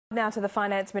Now to the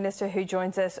Finance Minister who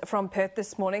joins us from Perth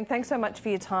this morning. Thanks so much for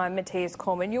your time, Mathias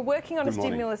Cormann. You're working on a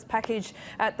stimulus package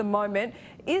at the moment.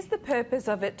 Is the purpose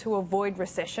of it to avoid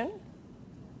recession?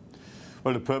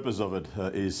 Well, the purpose of it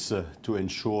is to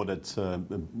ensure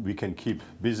that we can keep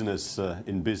business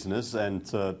in business and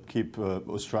keep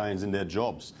Australians in their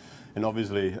jobs. And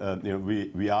obviously,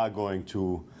 we are going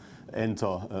to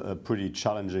enter a pretty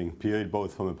challenging period,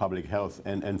 both from a public health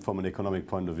and from an economic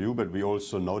point of view. But we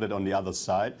also know that on the other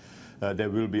side, there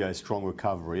will be a strong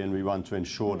recovery, and we want to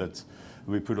ensure that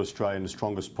we put Australia in the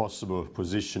strongest possible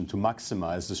position to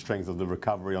maximise the strength of the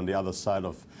recovery on the other side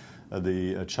of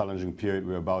the challenging period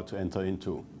we're about to enter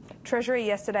into. Treasury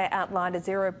yesterday outlined a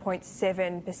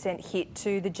 0.7% hit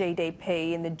to the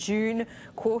GDP in the June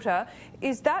quarter.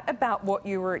 Is that about what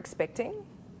you were expecting?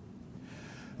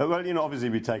 Well, obviously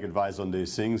we take advice on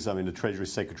these things. I mean, the Treasury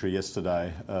Secretary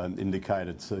yesterday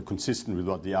indicated, consistent with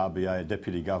what the RBA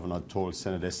Deputy Governor told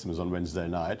Senate estimates on Wednesday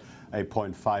night, a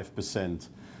 0.5%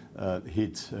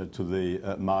 hit to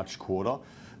the March quarter.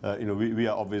 We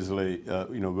are obviously,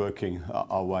 working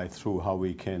our way through how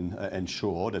we can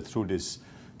ensure that through this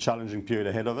challenging period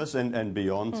ahead of us and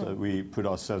beyond, we put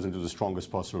ourselves into the strongest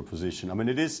possible position. I mean,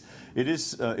 it is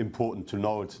important to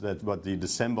note that what the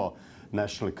December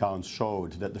national accounts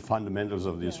showed, that the fundamentals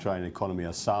of the Australian economy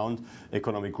are sound.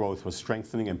 Economic growth was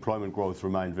strengthening, employment growth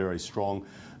remained very strong.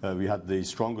 We had the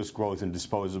strongest growth in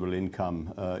disposable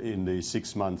income in the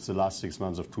last 6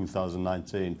 months of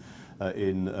 2019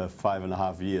 in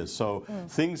 5.5 years. So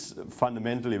things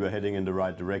fundamentally were heading in the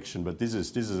right direction, but this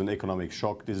is an economic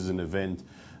shock. This is an event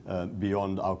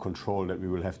beyond our control that we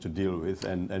will have to deal with,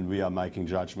 and we are making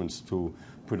judgments to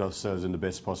put ourselves in the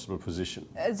best possible position.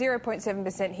 A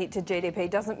 0.7% hit to GDP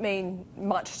doesn't mean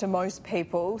much to most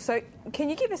people. So can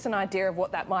you give us an idea of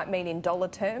what that might mean in dollar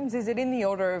terms? Is it in the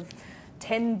order of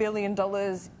 $10 billion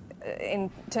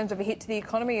in terms of a hit to the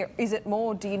economy, or is it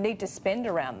more? Do you need to spend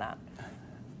around that?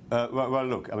 Well,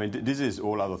 look, I mean, this is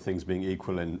all other things being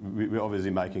equal, and we're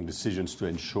obviously making decisions to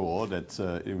ensure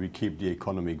that we keep the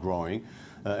economy growing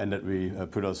and that we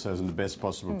put ourselves in the best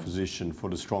possible position for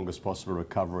the strongest possible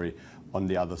recovery on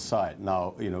the other side.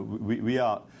 Now, we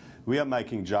are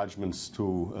making judgments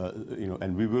to,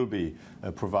 and we will be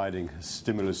providing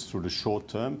stimulus through the short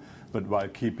term, but while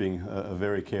keeping a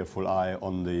very careful eye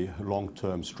on the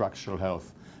long-term structural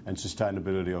health and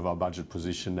sustainability of our budget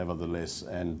position nevertheless.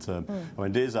 And I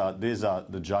mean, these are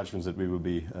the judgments that we will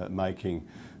be making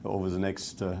over the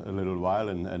next little while,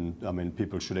 and I mean,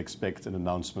 people should expect an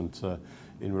announcement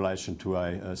in relation to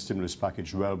a stimulus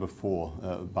package well before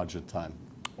budget time.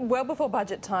 Well before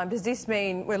budget time, does this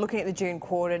mean we're looking at the June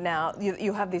quarter now,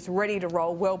 you have this ready to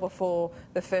roll well before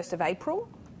the 1st of April?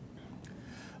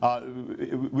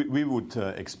 We would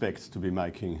expect to be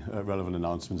making relevant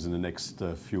announcements in the next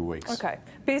few weeks. Okay.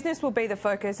 Business will be the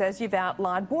focus, as you've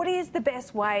outlined. What is the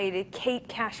best way to keep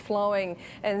cash flowing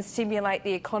and stimulate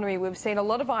the economy? We've seen a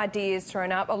lot of ideas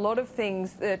thrown up, a lot of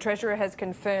things the Treasurer has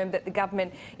confirmed that the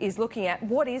government is looking at.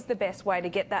 What is the best way to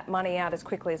get that money out as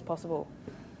quickly as possible?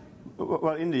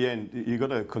 Well, in the end, you've got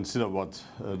to consider what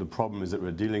the problem is that we're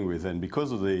dealing with, and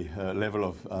because of the level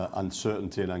of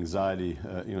uncertainty and anxiety,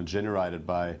 generated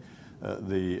by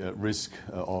the risk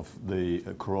of the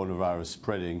coronavirus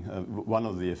spreading, one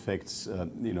of the effects,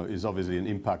 is obviously an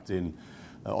impact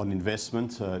on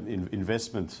investment.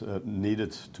 Investment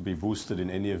needed to be boosted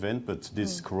in any event, but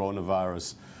this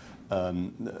coronavirus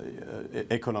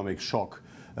economic shock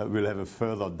will have a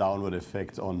further downward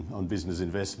effect on business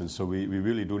investment. So we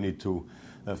really do need to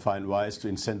find ways to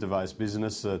incentivise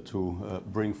business to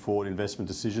bring forward investment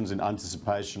decisions in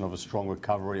anticipation of a strong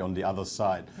recovery on the other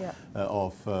side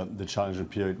of the challenging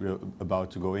period we're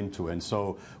about to go into. And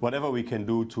so whatever we can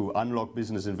do to unlock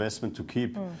business investment, to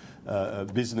keep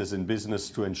business in business,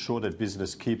 to ensure that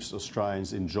business keeps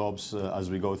Australians in jobs as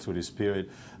we go through this period,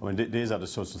 I mean, these are the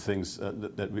sorts of things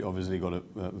that we obviously got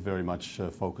to very much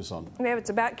focus on. Yeah, it's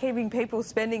about keeping people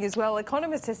spending as well.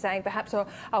 Economists are saying perhaps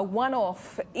a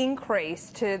one-off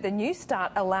increase to the New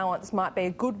Start allowance might be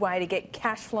a good way to get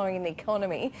cash flowing in the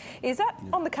economy. Is that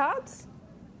on the cards?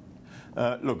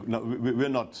 Look, no, we're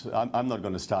not. I'm not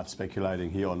going to start speculating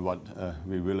here on what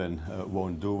we will and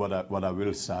won't do. What I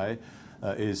will say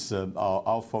is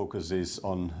our focus is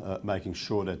on making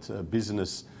sure that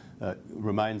business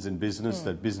remains in business,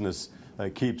 that business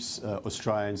keeps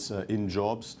Australians in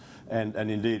jobs, and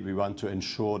indeed we want to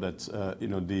ensure that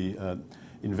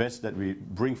that we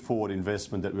bring forward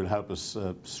investment that will help us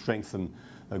strengthen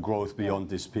growth beyond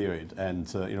this period. And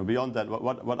beyond that,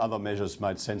 what other measures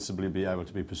might sensibly be able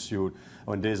to be pursued?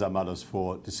 When these are matters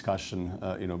for discussion,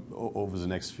 over the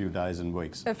next few days and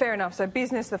weeks. Fair enough. So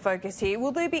business, the focus here.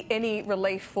 Will there be any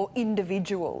relief for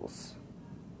individuals?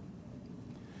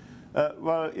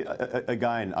 Well,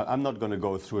 again, I'm not going to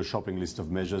go through a shopping list of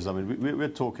measures. I mean, we're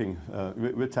talking,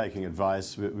 we're taking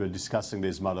advice. We're discussing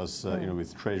these matters,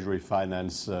 with Treasury,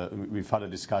 Finance. We've had a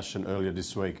discussion earlier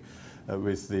this week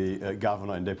with the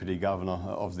Governor and Deputy Governor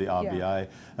of the RBA.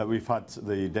 We've had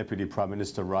the Deputy Prime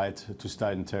Minister write to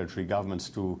state and territory governments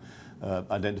to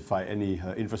identify any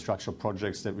infrastructure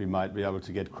projects that we might be able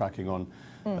to get cracking on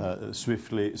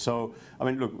swiftly. So, I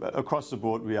mean, look, across the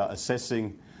board, we are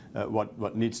assessing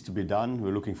what needs to be done.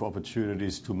 We're looking for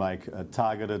opportunities to make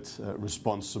targeted,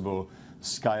 responsible,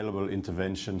 scalable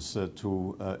interventions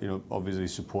to, obviously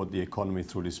support the economy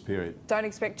through this period. Don't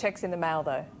expect cheques in the mail,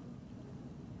 though.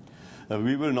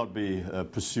 We will not be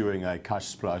pursuing a cash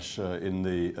splash in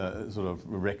the sort of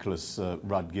reckless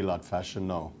Rudd-Gillard fashion,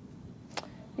 no.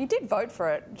 You did vote for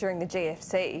it during the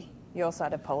GFC. Your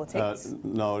side of politics?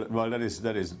 No, well, that is.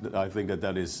 I think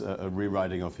that is a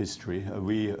rewriting of history.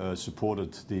 We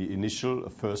supported the initial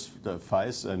first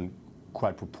phase and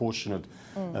quite proportionate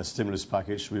stimulus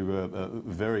package. We were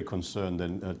very concerned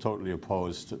and totally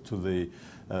opposed to the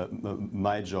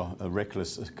major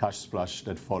reckless cash splash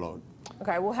that followed.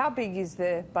 Okay, well, how big is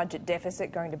the budget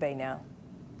deficit going to be now?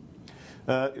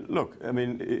 Look, I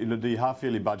mean, the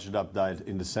half-yearly budget update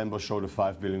in December showed a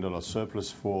 $5 billion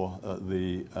surplus for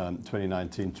the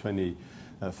 2019-20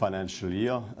 financial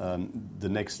year. The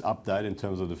next update in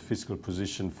terms of the fiscal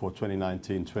position for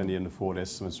 2019-20 and the forward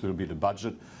estimates will be the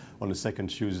budget on the second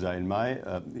Tuesday in May.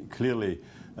 Clearly,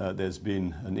 there's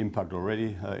been an impact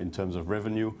already in terms of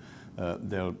revenue.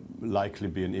 There'll likely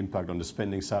be an impact on the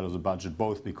spending side of the budget,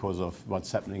 both because of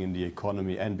what's happening in the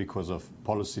economy and because of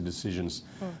policy decisions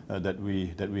that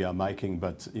we are making.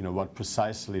 But what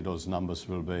precisely those numbers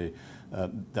will be,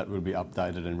 that will be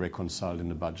updated and reconciled in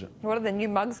the budget. What are the new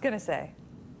mugs going to say?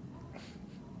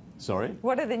 Sorry?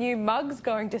 What are the new mugs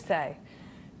going to say?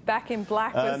 Back in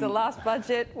black was the last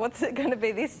budget. What's it going to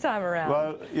be this time around?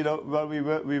 Well,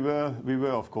 we were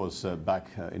of course back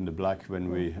in the black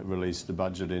when we released the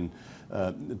budget in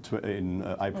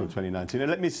April 2019. And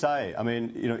let me say, I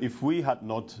mean, if we had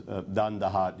not done the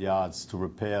hard yards to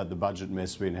repair the budget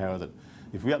mess we inherited,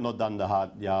 if we had not done the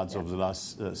hard yards over the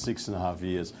last 6.5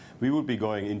 years, we would be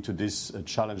going into this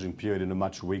challenging period in a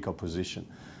much weaker position.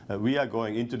 We are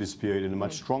going into this period in a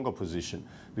much stronger position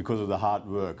because of the hard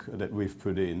work that we've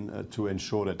put in to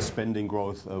ensure that spending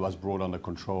growth was brought under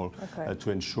control,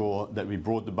 to ensure that we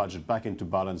brought the budget back into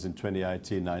balance in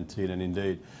 2018-19, and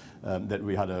indeed that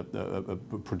we had a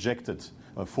projected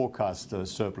forecast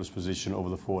surplus position over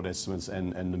the forward estimates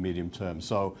and the medium term.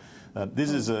 So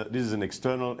this is an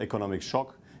external economic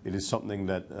shock. It is something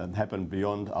that happened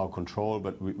beyond our control,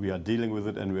 but we are dealing with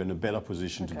it, and we're in a better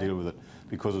position to deal with it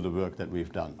because of the work that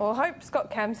we've done. Well, I hope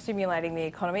Scott Cam's stimulating the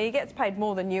economy. He gets paid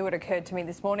more than you, it occurred to me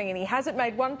this morning, and he hasn't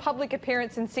made one public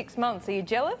appearance in 6 months. Are you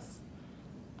jealous?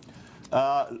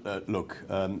 Look,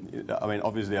 I mean,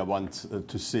 obviously I want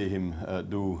to see him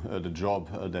do the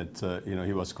job that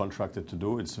he was contracted to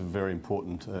do. It's a very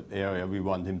important area. We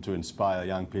want him to inspire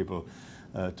young people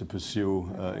to pursue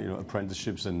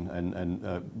apprenticeships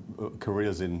and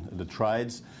careers in the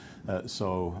trades.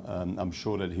 So I'm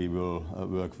sure that he will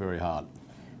work very hard.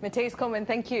 Mathias Cormann,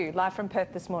 thank you. Live from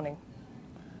Perth this morning.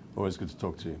 Always good to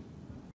talk to you.